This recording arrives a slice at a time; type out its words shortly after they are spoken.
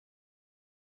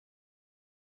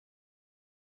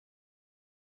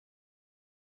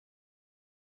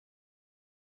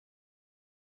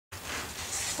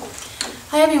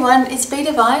Hi everyone, it's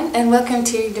BDevine and welcome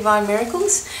to Divine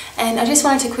Miracles, and I just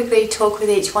wanted to quickly talk with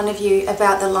each one of you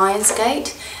about the Lion's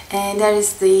Gate, and that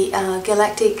is the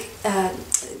galactic,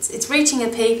 it's reaching a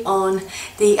peak on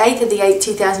the 8th of the 8th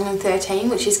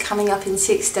 2013, which is coming up in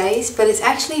 6 days, but it's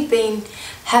actually been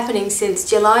happening since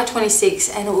July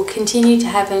 26th and it will continue to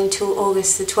happen until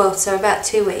August the 12th, so about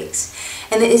 2 weeks.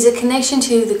 And it is a connection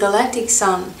to the galactic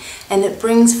sun, and it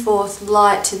brings forth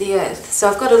light to the earth. So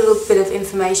I've got a little bit of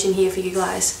information here for you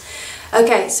guys.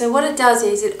 Okay, so what it does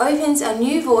is it opens a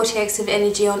new vortex of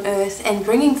energy on earth and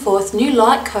bringing forth new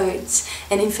light codes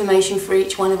and information for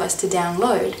each one of us to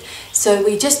download. So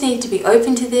we just need to be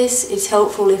open to this. It's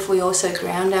helpful if we also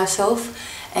ground ourselves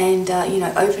and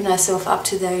open ourselves up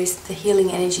to the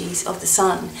healing energies of the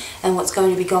sun. And what's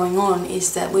going to be going on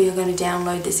is that we are going to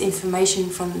download this information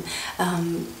from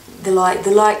the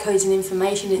light codes and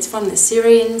information. It's from the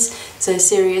Sirians, so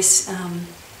Sirius,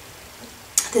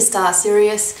 the star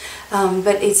Sirius,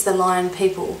 but it's the lion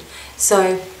people.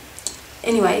 So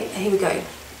anyway, here we go.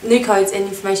 New codes and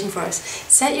information for us.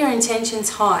 Set your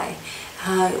intentions high.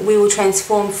 We will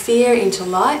transform fear into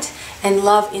light and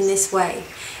love in this way.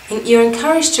 You're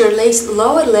encouraged to release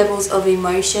lower levels of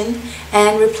emotion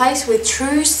and replace with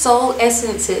true soul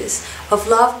essences of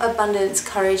love, abundance,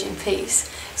 courage and peace.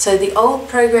 So the old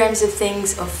programs of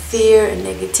things of fear and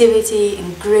negativity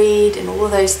and greed and all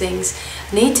of those things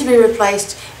need to be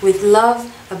replaced with love,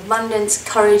 abundance,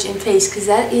 courage and peace, because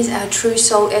that is our true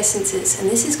soul essences, and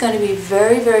this is going to be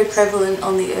very, very prevalent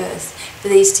on the earth for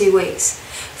these 2 weeks.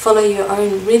 Follow your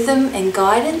own rhythm and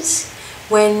guidance.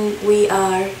 When we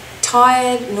are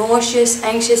tired, nauseous,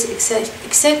 anxious,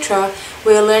 etc.,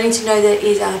 we are learning to know that it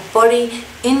is our body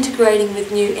integrating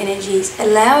with new energies,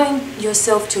 allowing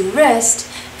yourself to rest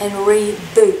and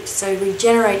reboot, so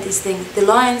regenerate this thing. The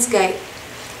Lion's Gate,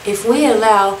 if we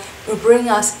allow, will bring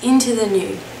us into the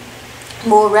new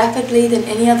more rapidly than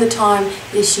any other time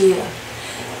this year.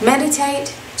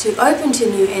 Meditate to open to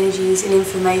new energies and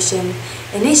information,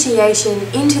 initiation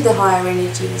into the higher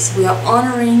energies. We are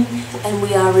honouring and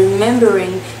we are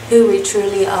remembering who we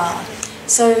truly are.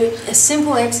 So a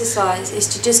simple exercise is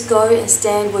to just go and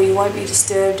stand where you won't be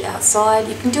disturbed outside.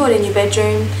 You can do it in your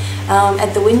bedroom,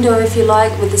 at the window if you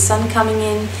like, with the sun coming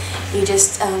in. You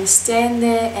just stand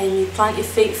there and you plant your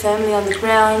feet firmly on the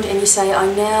ground and you say,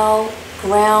 I now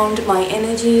ground my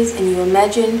energies, and you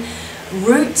imagine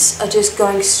roots are just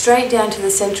going straight down to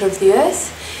the center of the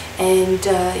earth, and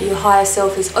your higher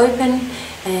self is open,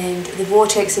 and the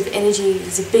vortex of energy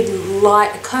is a big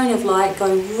light, a cone of light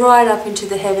going right up into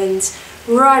the heavens,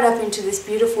 right up into this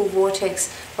beautiful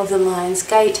vortex of the Lion's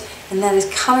Gate, and that is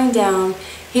coming down,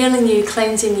 healing you,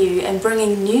 cleansing you, and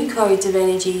bringing new codes of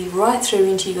energy right through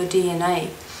into your DNA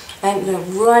and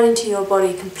right into your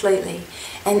body completely.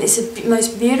 And it's the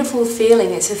most beautiful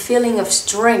feeling. It's a feeling of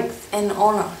strength and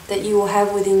honor that you will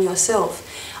have within yourself.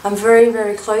 I'm very,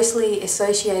 very closely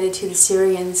associated to the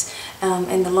Sirians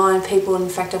and the lion people. In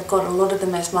fact, I've got a lot of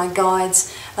them as my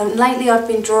guides. Lately I've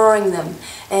been drawing them,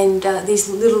 and these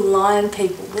little lion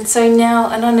people. And so now,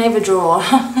 and I never draw,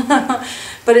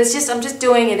 but it's just, I'm just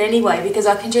doing it anyway because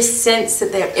I can just sense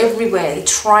that they're everywhere. They're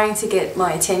trying to get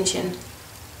my attention.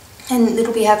 And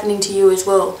it'll be happening to you as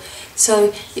well.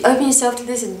 So you open yourself to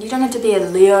this, and you don't have to be a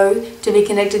Leo to be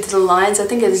connected to the lions. I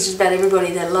think it's just about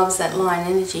everybody that loves that lion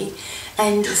energy.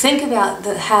 And think about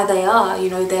how they are.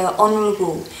 They are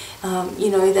honourable.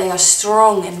 They are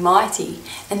strong and mighty.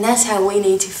 And that's how we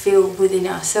need to feel within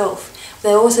ourselves.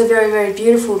 They're also very, very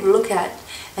beautiful to look at.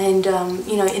 And,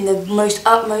 in the most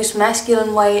utmost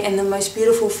masculine way and the most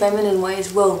beautiful feminine way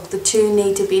as well. The two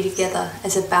need to be together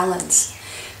as a balance.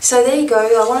 So there you go.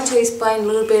 I wanted to explain a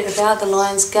little bit about the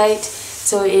Lion's Gate.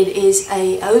 So it is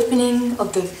a opening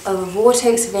of a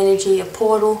vortex of energy, a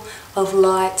portal of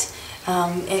light,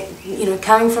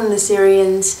 coming from the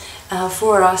Sirians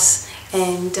for us,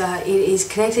 and it is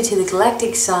connected to the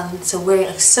galactic sun. So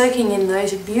we're soaking in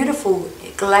those beautiful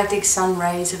galactic sun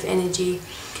rays of energy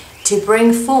to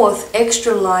bring forth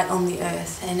extra light on the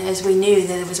earth. And as we knew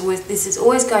that this is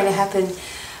always going to happen.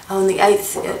 On the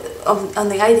 8th of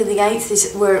the 8th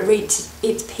is where it reaches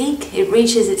its peak. It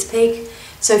reaches its peak.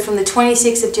 So from the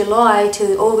 26th of July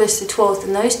to August the 12th,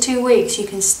 in those 2 weeks, you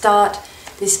can start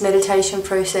this meditation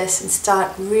process and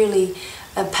start really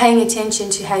paying attention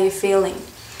to how you're feeling.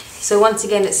 So once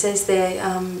again, it says there,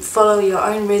 follow your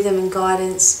own rhythm and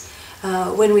guidance.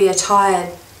 When we are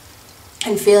tired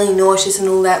and feeling nauseous and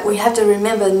all that, we have to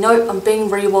remember, nope, I'm being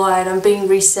rewired, I'm being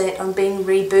reset, I'm being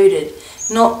rebooted,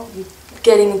 not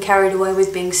getting carried away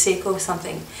with being sick or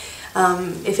something.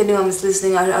 If anyone was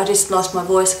listening, I just lost my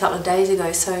voice a couple of days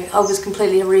ago, so I was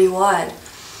completely rewired.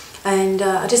 And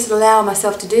I just allow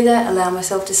myself to do that, allow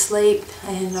myself to sleep,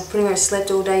 and I pretty much slept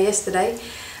all day yesterday.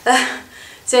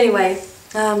 So anyway,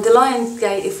 the Lion's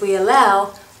Gate, if we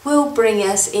allow, will bring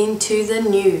us into the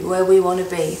new, where we want to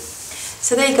be.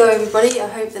 So there you go, everybody. I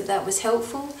hope that that was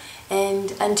helpful.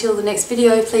 And until the next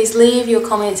video, please leave your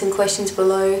comments and questions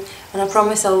below, and I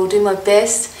promise I will do my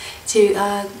best to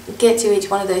get to each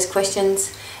one of those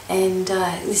questions. And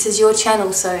this is your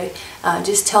channel, so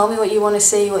just tell me what you want to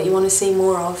see, what you want to see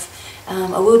more of.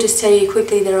 I will just tell you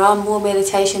quickly, there are more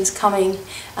meditations coming,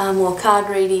 more card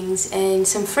readings, and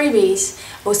some freebies.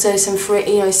 Also some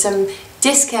free, some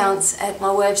discounts at my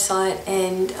website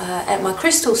and at my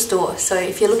crystal store. So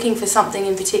if you're looking for something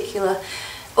in particular,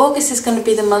 August is going to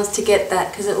be the month to get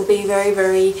that, because it will be very,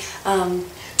 very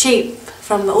cheap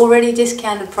from already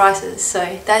discounted prices.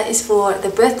 So that is for the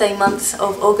birthday months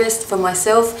of August for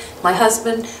myself, my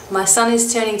husband. My son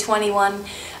is turning 21.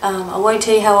 I won't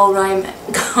tell you how old I'm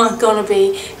going to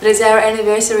be, but it's our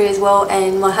anniversary as well,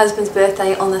 and my husband's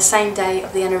birthday on the same day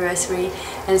of the anniversary,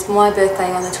 and it's my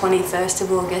birthday on the 21st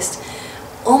of August.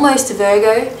 Almost a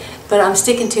Virgo, but I'm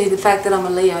sticking to the fact that I'm a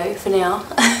Leo for now.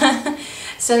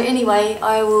 So anyway,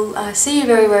 I will see you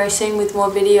very, very soon with more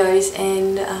videos,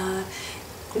 and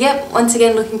yep, once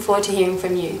again looking forward to hearing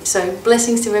from you. So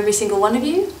blessings to every single one of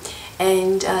you,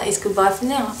 and it's goodbye for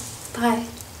now.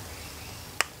 Bye.